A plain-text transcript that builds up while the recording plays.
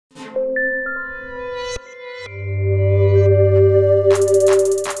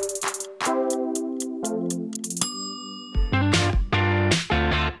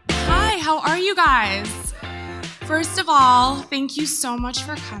thank you so much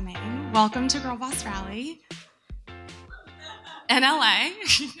for coming. Welcome to Girlboss Rally in LA.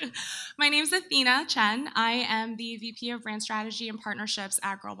 My name's Athena Chen. I am the VP of Brand Strategy and Partnerships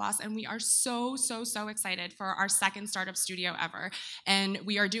at Girlboss, and we are so excited for our second startup studio ever. And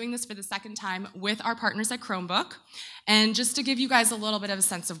we are doing this for the second time with our partners at Chromebook. And just to give you guys a little bit of a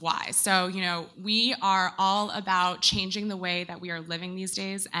sense of why. So, we are all about changing the way that we are living these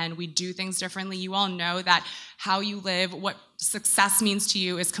days, and we do things differently. You all know that how you live, what success means to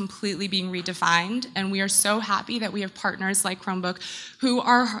you is completely being redefined. And we are so happy that we have partners like Chromebook who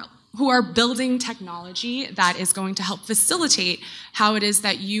are building technology that is going to help facilitate how it is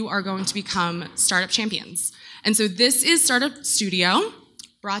that you are going to become startup champions. And so this is Startup Studio,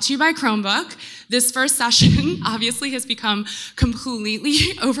 brought to you by Chromebook. This first session obviously has become completely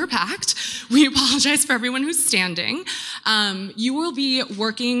overpacked. We apologize for everyone who's standing. You will be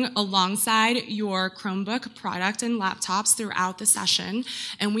working alongside your Chromebook product and laptops throughout the session.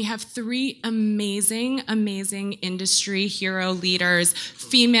 And we have three amazing industry hero leaders,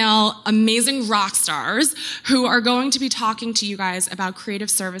 female amazing rock stars, who are going to be talking to you guys about creative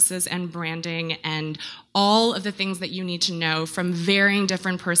services and branding and all of the things that you need to know from varying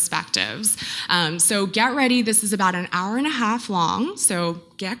different perspectives. So get ready. This is about an hour and a half long, so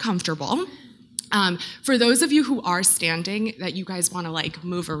get comfortable. For those of you who are standing, that you guys want to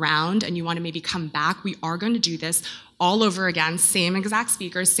move around and you want to maybe come back, we are going to do this all over again, same exact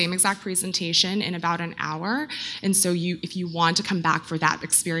speakers, same exact presentation in about an hour. And so if you want to come back for that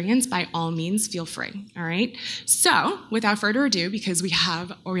experience, by all means, feel free, all right? So without further ado, because we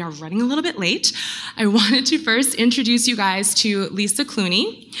are running a little bit late, I wanted to first introduce you guys to Lisa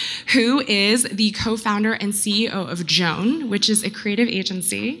Clunie, who is the co-founder and CEO of Joan, which is a creative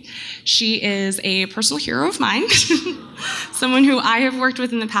agency. She is a personal hero of mine, someone who I have worked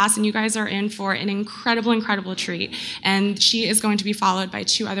with in the past, and you guys are in for an incredible treat. And she is going to be followed by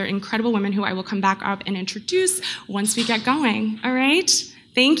two other incredible women who I will come back up and introduce once we get going, all right?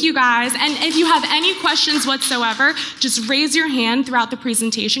 Thank you, guys. And if you have any questions whatsoever, just raise your hand throughout the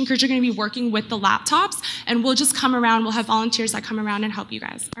presentation, because you're going to be working with the laptops, and we'll just come around. We'll have volunteers that come around and help you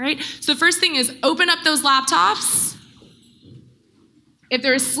guys, all right? So the first thing is open up those laptops. If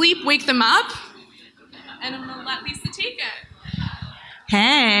they're asleep, wake them up. And I'm going to let Lisa take it.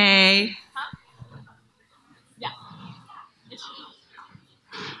 Hey.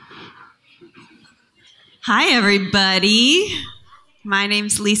 Hi, everybody. My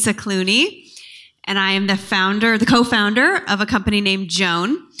name's Lisa Clunie, and I am the co-founder of a company named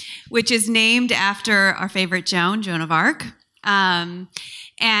Joan, which is named after our favorite Joan of Arc, and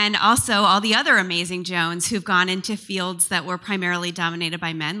also all the other amazing Joans who've gone into fields that were primarily dominated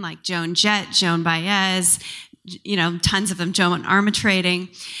by men, like Joan Jett, Joan Baez, tons of them, Joan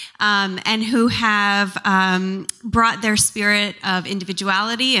Armatrading, and who have brought their spirit of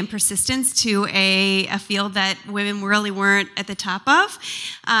individuality and persistence to a field that women really weren't at the top of.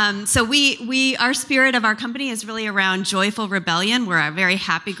 So our spirit of our company is really around joyful rebellion. We're a very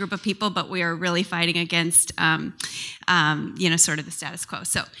happy group of people, but we are really fighting against, sort of the status quo.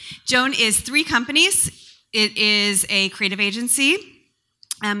 So Joan is three companies. It is a creative agency,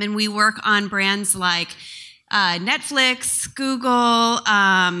 and we work on brands like Netflix, Google,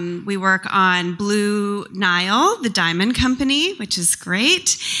 we work on Blue Nile, the diamond company, which is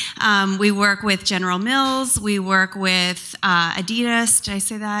great. We work with General Mills, we work with Adidas, did I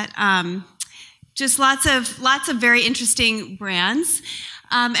say that? Just lots of very interesting brands.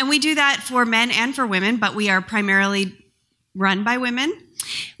 And we do that for men and for women, but we are primarily run by women.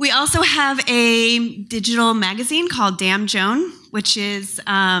 We also have a digital magazine called Damn Joan, which is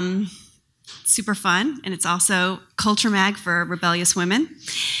super fun, and it's also culture mag for rebellious women.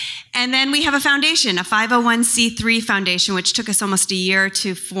 And then we have a foundation, a 501c3 foundation, which took us almost a year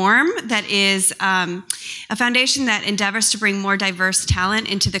to form, that is a foundation that endeavors to bring more diverse talent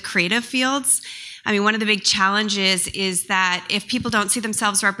into the creative fields. I mean, one of the big challenges is that if people don't see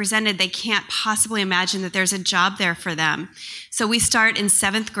themselves represented, they can't possibly imagine that there's a job there for them. So we start in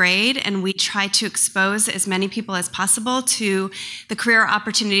 7th grade, and we try to expose as many people as possible to the career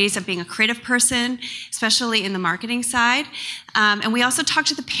opportunities of being a creative person, especially in the marketing side. And we also talk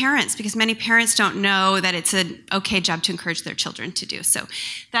to the parents, because many parents don't know that it's an okay job to encourage their children to do. So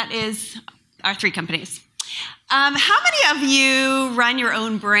that is our three companies. How many of you run your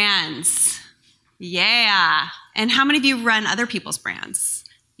own brands? Yeah. And how many of you run other people's brands?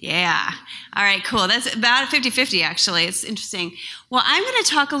 Yeah. All right, cool. That's about 50-50, actually. It's interesting. Well, I'm going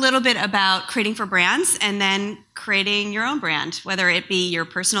to talk a little bit about creating for brands and then creating your own brand, whether it be your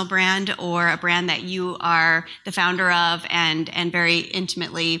personal brand or a brand that you are the founder of and very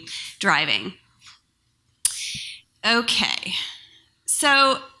intimately driving. Okay,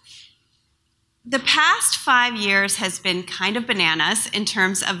 so the past 5 years has been kind of bananas in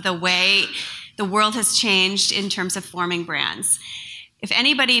terms of the way the world has changed in terms of forming brands. If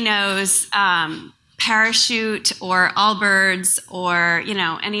anybody knows Parachute or Allbirds or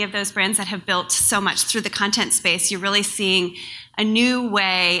any of those brands that have built so much through the content space, you're really seeing a new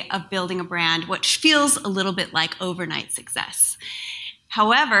way of building a brand, which feels a little bit like overnight success.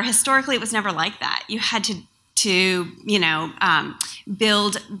 However, historically, it was never like that. You had to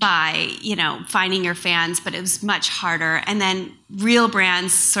build by, finding your fans, but it was much harder. And then real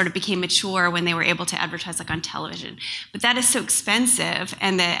brands sort of became mature when they were able to advertise like on television. But that is so expensive,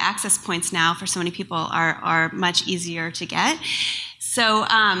 and the access points now for so many people are much easier to get. So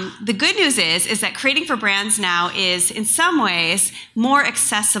the good news is that creating for brands now is, in some ways, more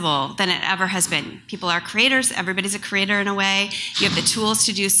accessible than it ever has been. People are creators. Everybody's a creator in a way. You have the tools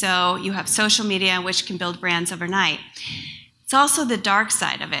to do so. You have social media, which can build brands overnight. It's also the dark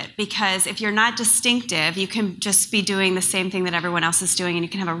side of it, because if you're not distinctive, you can just be doing the same thing that everyone else is doing, and you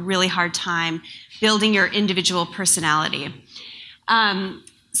can have a really hard time building your individual personality.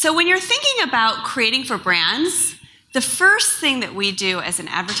 So when you're thinking about creating for brands, the first thing that we do as an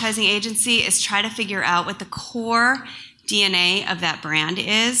advertising agency is try to figure out what the core DNA of that brand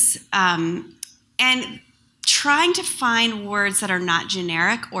is, and trying to find words that are not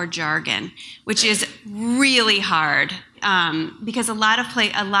generic or jargon, which is really hard, because a lot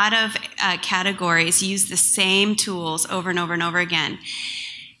of categories use the same tools over and over and over again.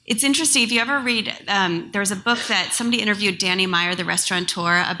 It's interesting, if you ever read, there was a book that somebody interviewed Danny Meyer, the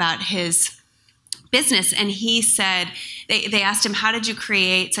restaurateur, about his business, and he said, they asked him, how did you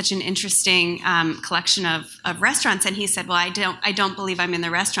create such an interesting collection of restaurants? And he said, well, I don't believe I'm in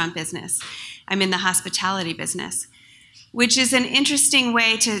the restaurant business. I'm in the hospitality business, which is an interesting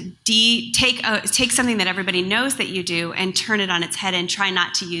way to take something that everybody knows that you do and turn it on its head and try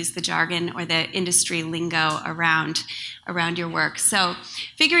not to use the jargon or the industry lingo around your work. So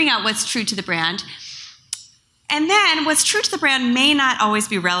figuring out what's true to the brand. And then what's true to the brand may not always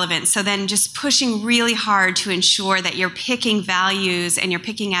be relevant. So then just pushing really hard to ensure that you're picking values and you're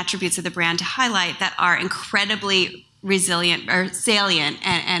picking attributes of the brand to highlight that are incredibly resilient or salient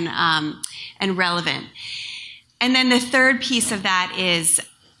and relevant. And then the third piece of that is,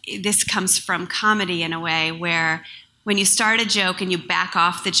 this comes from comedy in a way, where when you start a joke and you back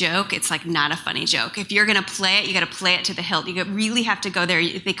off the joke, it's like not a funny joke. If you're going to play it, you got to play it to the hilt. You really have to go there.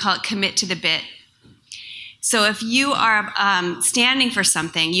 They call it commit to the bit. So if you are standing for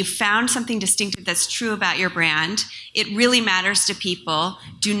something, you found something distinctive that's true about your brand, it really matters to people.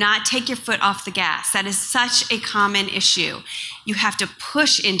 Do not take your foot off the gas. That is such a common issue. You have to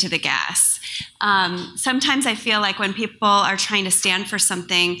push into the gas. Sometimes I feel like when people are trying to stand for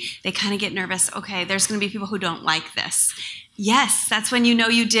something, they kind of get nervous. Okay, there's going to be people who don't like this. Yes, that's when you know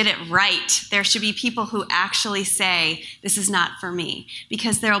you did it right. There should be people who actually say, this is not for me,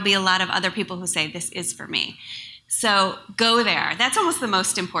 because there will be a lot of other people who say, this is for me. So go there. That's almost the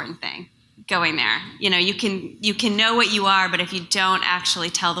most important thing, going there. You can know what you are, but if you don't actually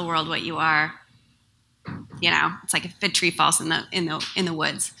tell the world what you are, it's like if a tree falls in the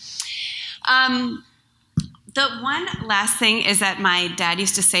woods. The one last thing is that my dad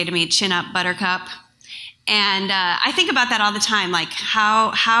used to say to me, chin up, buttercup. And I think about that all the time, like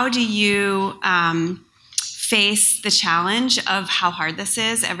how do you face the challenge of how hard this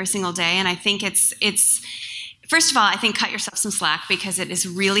is every single day? And I think it's first of all, I think cut yourself some slack, because it is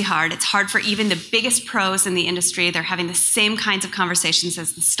really hard. It's hard for even the biggest pros in the industry. They're having the same kinds of conversations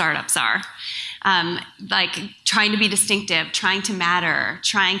as the startups are. Like trying to be distinctive, trying to matter,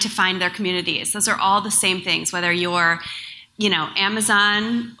 trying to find their communities. Those are all the same things, whether you're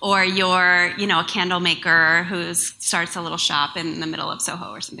Amazon, or you're, a candle maker who starts a little shop in the middle of Soho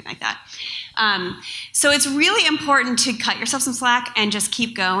or something like that. So it's really important to cut yourself some slack and just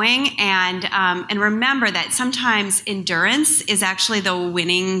keep going, and remember that sometimes endurance is actually the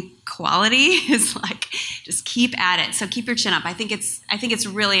winning quality. Is like, just keep at it. So keep your chin up. I think it's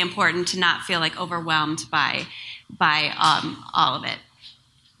really important to not feel like overwhelmed by all of it.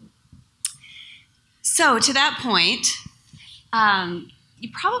 So to that point, you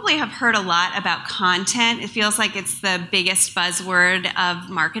probably have heard a lot about content. It feels like it's the biggest buzzword of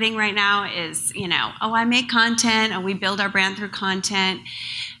marketing right now is, oh, I make content, or we build our brand through content,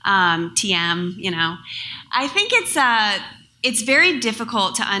 TM, I think it's very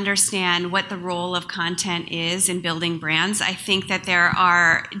difficult to understand what the role of content is in building brands. I think that there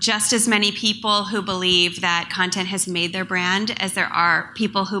are just as many people who believe that content has made their brand as there are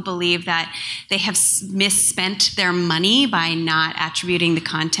people who believe that they have misspent their money by not attributing the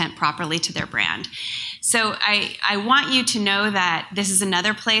content properly to their brand. So I want you to know that this is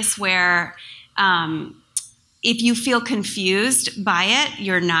another place where if you feel confused by it,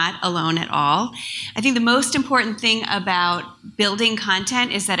 you're not alone at all. I think the most important thing about building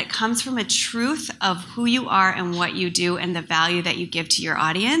content is that it comes from a truth of who you are and what you do and the value that you give to your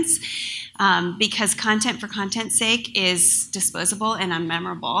audience. Because content for content's sake is disposable and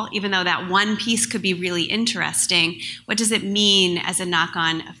unmemorable. Even though that one piece could be really interesting, what does it mean as a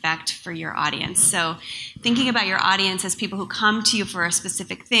knock-on effect for your audience? So thinking about your audience as people who come to you for a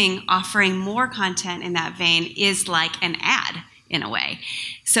specific thing, offering more content in that vein is like an ad in a way.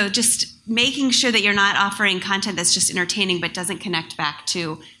 So just making sure that you're not offering content that's just entertaining but doesn't connect back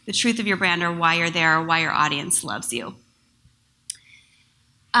to the truth of your brand or why you're there or why your audience loves you.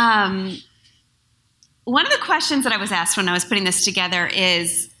 One of the questions that I was asked when I was putting this together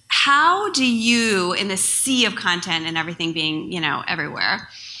is, how do you, in the sea of content and everything being, everywhere,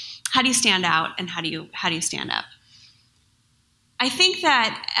 how do you stand out and how do you stand up? I think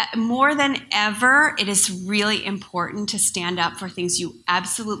that more than ever, it is really important to stand up for things you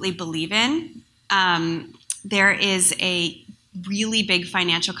absolutely believe in. There is a really big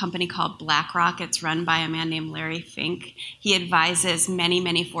financial company called BlackRock. It's run by a man named Larry Fink. He advises many,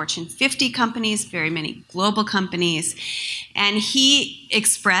 many Fortune 50 companies, very many global companies. And he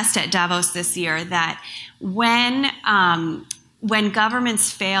expressed at Davos this year that when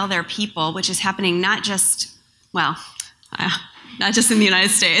governments fail their people, which is happening not just in the United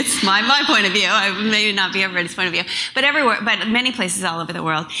States, my point of view, maybe not be everybody's point of view, but everywhere, but many places all over the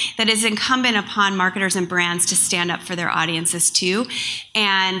world, that is incumbent upon marketers and brands to stand up for their audiences too,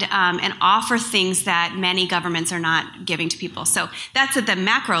 and offer things that many governments are not giving to people. So that's at the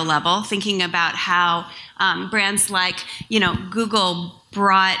macro level, thinking about how brands like, Google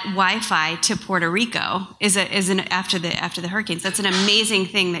brought Wi-Fi to Puerto Rico after the hurricanes. That's an amazing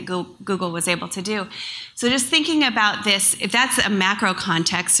thing that Google was able to do. So just thinking about this, if that's a macro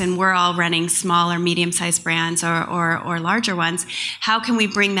context and we're all running small or medium-sized brands or larger ones, how can we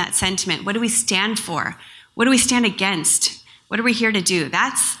bring that sentiment? What do we stand for? What do we stand against? What are we here to do?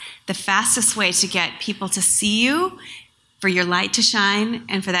 That's the fastest way to get people to see you, for your light to shine,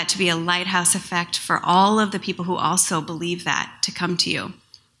 and for that to be a lighthouse effect for all of the people who also believe that to come to you.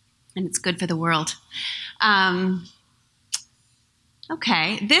 And it's good for the world.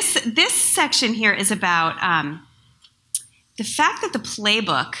 Okay, this section here is about the fact that the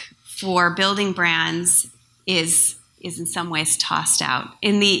playbook for building brands is in some ways tossed out.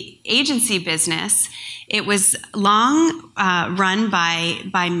 In the agency business, it was long run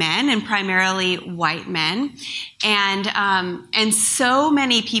by men, and primarily white men, and so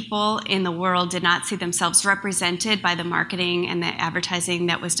many people in the world did not see themselves represented by the marketing and the advertising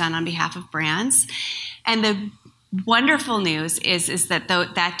that was done on behalf of brands. And the wonderful news is that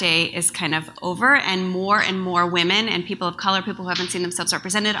that day is kind of over, and more women and people of color, people who haven't seen themselves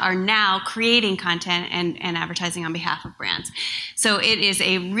represented, are now creating content and advertising on behalf of brands. So it is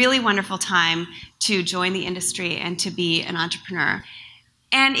a really wonderful time to join the industry and to be an entrepreneur.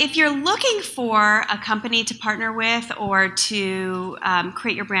 And if you're looking for a company to partner with or to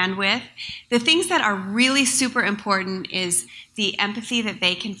create your brand with, the things that are really super important is the empathy that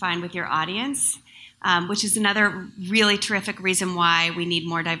they can find with your audience, which is another really terrific reason why we need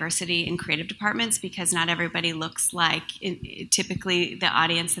more diversity in creative departments, because not everybody looks like typically the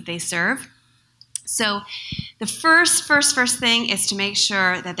audience that they serve. So the first thing is to make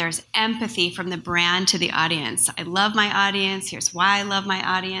sure that there's empathy from the brand to the audience. I love my audience. Here's why I love my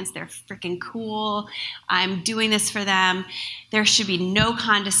audience. They're freaking cool. I'm doing this for them. There should be no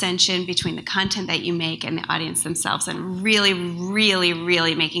condescension between the content that you make and the audience themselves, and really, really,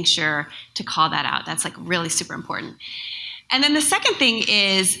 really making sure to call that out. That's like really super important. And then the second thing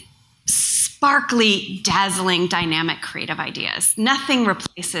is sparkly, dazzling, dynamic creative ideas. Nothing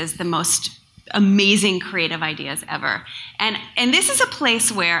replaces the most amazing creative ideas ever. And this is a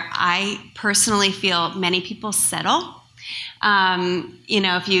place where I personally feel many people settle.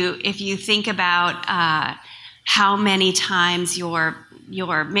 If you think about how many times you're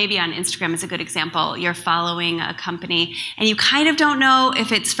maybe on Instagram is a good example, you're following a company and you kind of don't know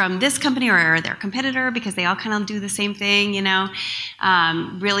if it's from this company or their competitor, because they all kind of do the same thing,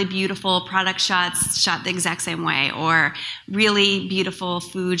 really beautiful product shots shot the exact same way, or really beautiful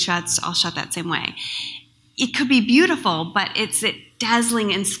food shots all shot that same way. It could be beautiful, but it's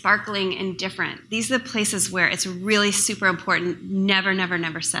dazzling and sparkling and different. These are the places where it's really super important. Never, never,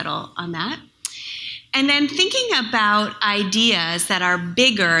 never settle on that. And then thinking about ideas that are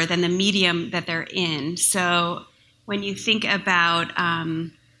bigger than the medium that they're in. So when you think about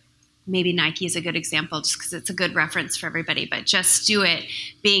maybe Nike is a good example just because it's a good reference for everybody, but Just Do It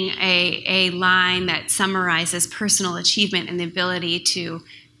being a line that summarizes personal achievement and the ability to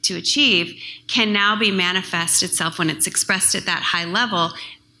achieve can now be manifest itself when it's expressed at that high level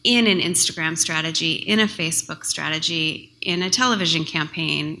in an Instagram strategy, in a Facebook strategy, in a television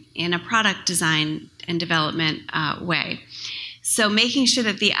campaign, in a product design and development way. So making sure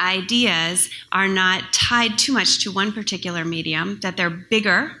that the ideas are not tied too much to one particular medium, that they're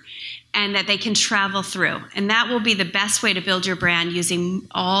bigger and that they can travel through. And that will be the best way to build your brand using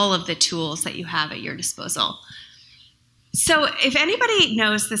all of the tools that you have at your disposal. So if anybody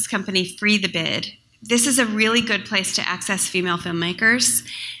knows this company, Free the Bid, this is a really good place to access female filmmakers.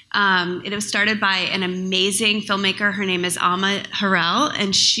 It was started by an amazing filmmaker. Her name is Alma Harrell,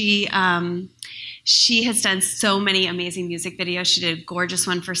 and she has done so many amazing music videos. She did a gorgeous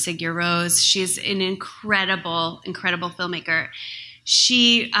one for Sigur Rós. She's an incredible, incredible filmmaker.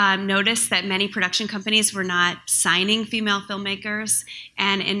 She noticed that many production companies were not signing female filmmakers,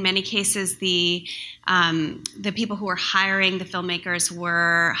 and in many cases, the people who were hiring the filmmakers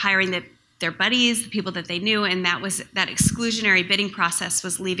were hiring their buddies, the people that they knew, and that exclusionary bidding process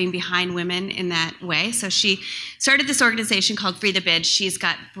was leaving behind women in that way. So she started this organization called Free the Bid. She's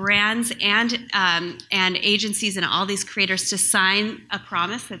got brands and agencies and all these creators to sign a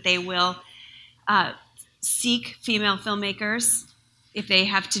promise that they will seek female filmmakers. If they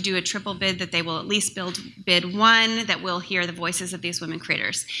have to do a triple bid, that they will at least bid one, that will hear the voices of these women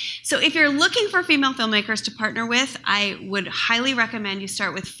creators. So if you're looking for female filmmakers to partner with, I would highly recommend you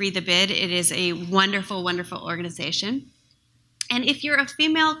start with Free the Bid. It is a wonderful, wonderful organization. And if you're a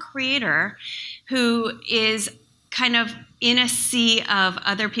female creator who is kind of in a sea of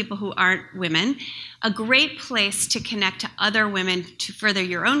other people who aren't women, a great place to connect to other women to further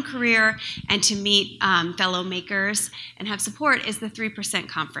your own career and to meet fellow makers and have support is the 3%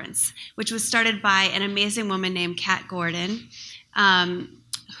 Conference, which was started by an amazing woman named Kat Gordon,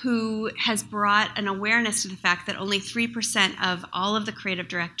 who has brought an awareness to the fact that only 3% of all of the creative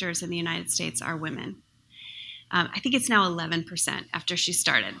directors in the United States are women. I think it's now 11% after she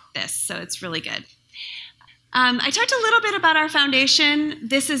started this, so it's really good. I talked a little bit about our foundation.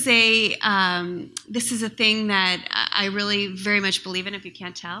 This is a thing that I really very much believe in, if you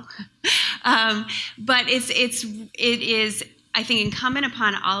can't tell. But it is, I think, incumbent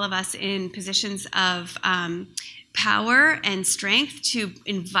upon all of us in positions of power and strength to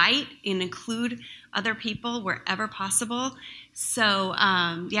invite and include other people wherever possible. So,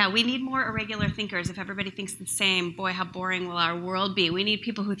 yeah, we need more irregular thinkers. If everybody thinks the same, boy, how boring will our world be. We need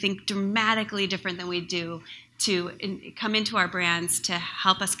people who think dramatically different than we do to come into our brands, to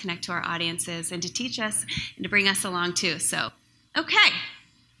help us connect to our audiences, and to teach us and to bring us along too. So, okay,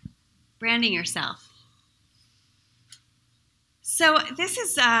 branding yourself. So this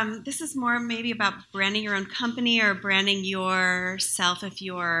is more maybe about branding your own company or branding yourself if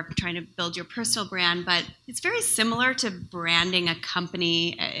you're trying to build your personal brand, but it's very similar to branding a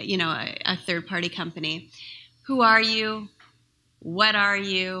company, a third-party company. Who are you? What are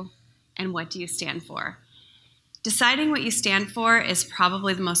you? And what do you stand for? Deciding what you stand for is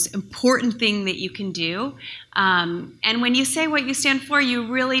probably the most important thing that you can do. And when you say what you stand for, you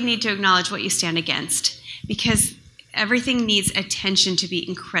really need to acknowledge what you stand against, because everything needs attention to be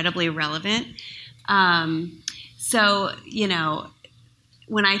incredibly relevant. So,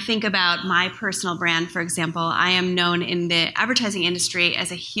 when I think about my personal brand, for example, I am known in the advertising industry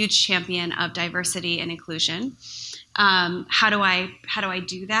as a huge champion of diversity and inclusion. How do I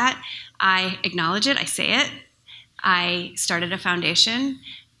do that? I acknowledge it. I say it. I started a foundation.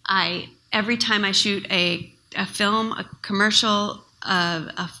 Every time I shoot a film, a commercial,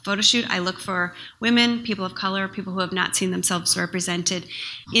 a photo shoot, I look for women, people of color, people who have not seen themselves represented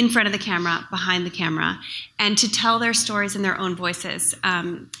in front of the camera, behind the camera, and to tell their stories in their own voices.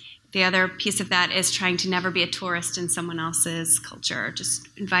 The other piece of that is trying to never be a tourist in someone else's culture, just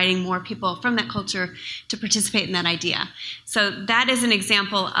inviting more people from that culture to participate in that idea. So that is an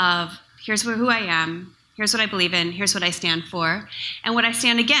example of here's who I am, here's what I believe in, here's what I stand for, and what I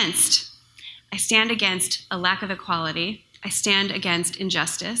stand against. I stand against a lack of equality. I stand against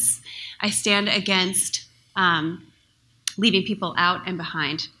injustice. I stand against leaving people out and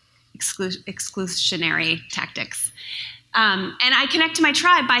behind, exclusionary tactics. And I connect to my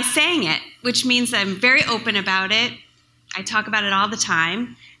tribe by saying it, which means I'm very open about it. I talk about it all the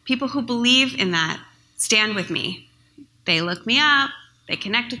time. People who believe in that stand with me. They look me up. They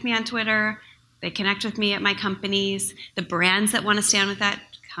connect with me on Twitter. They connect with me at my companies. The brands that want to stand with that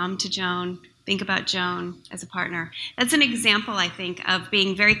come to Joan. Think about Joan as a partner. That's an example, I think, of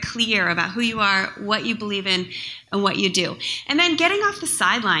being very clear about who you are, what you believe in, and what you do. And then getting off the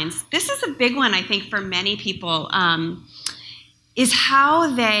sidelines. This is a big one, I think, for many people, is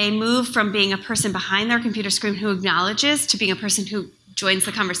how they move from being a person behind their computer screen who acknowledges to being a person who joins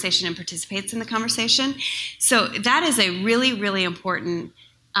the conversation and participates in the conversation. So that is a really, really important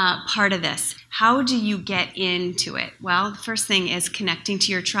part of this. How do you get into it? Well, the first thing is connecting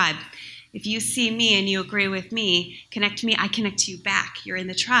to your tribe. If you see me and you agree with me, connect to me, I connect to you back. You're in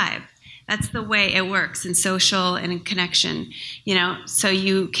the tribe. That's the way it works in social and in connection. So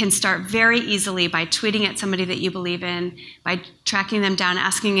you can start very easily by tweeting at somebody that you believe in, by tracking them down,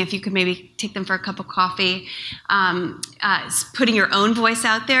 asking if you could maybe take them for a cup of coffee, putting your own voice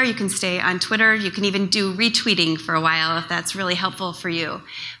out there. You can stay on Twitter. You can even do retweeting for a while if that's really helpful for you.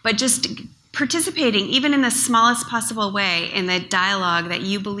 But just participating, even in the smallest possible way, in the dialogue that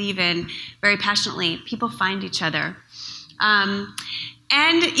you believe in very passionately. People find each other.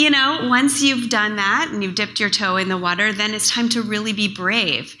 And, once you've done that and you've dipped your toe in the water, then it's time to really be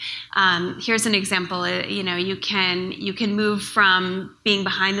brave. Here's an example. You can move from being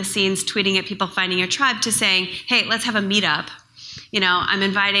behind the scenes, tweeting at people, finding your tribe, to saying, hey, let's have a meetup.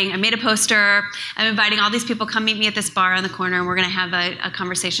 I made a poster. I'm inviting all these people, come meet me at this bar on the corner, and we're going to have a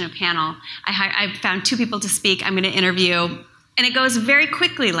conversation, a panel. I found 2 people to speak. I'm going to interview. And it goes very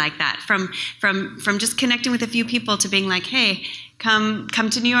quickly like that, from just connecting with a few people to being like, hey, come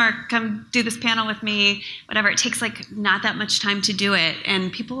to New York, come do this panel with me, whatever. It takes not that much time to do it.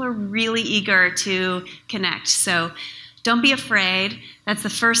 And people are really eager to connect. So don't be afraid. That's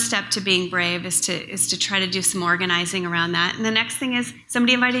the first step to being brave, is to try to do some organizing around that. And the next thing is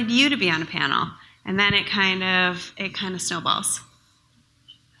somebody invited you to be on a panel. And then it kind of snowballs.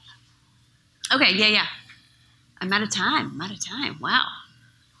 Okay, yeah. I'm out of time. Wow.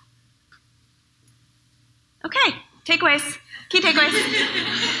 Okay, takeaways. Key takeaways.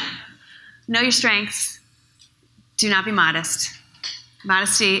 Know your strengths. Do not be modest.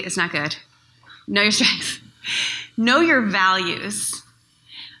 Modesty is not good. Know your strengths. Know your values.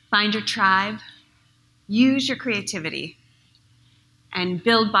 Find your tribe. Use your creativity. And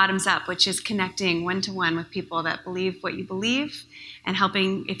build bottoms up, which is connecting one-to-one with people that believe what you believe, and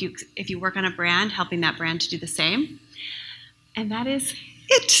helping, if you work on a brand, helping that brand to do the same. And that is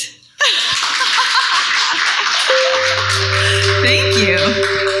it.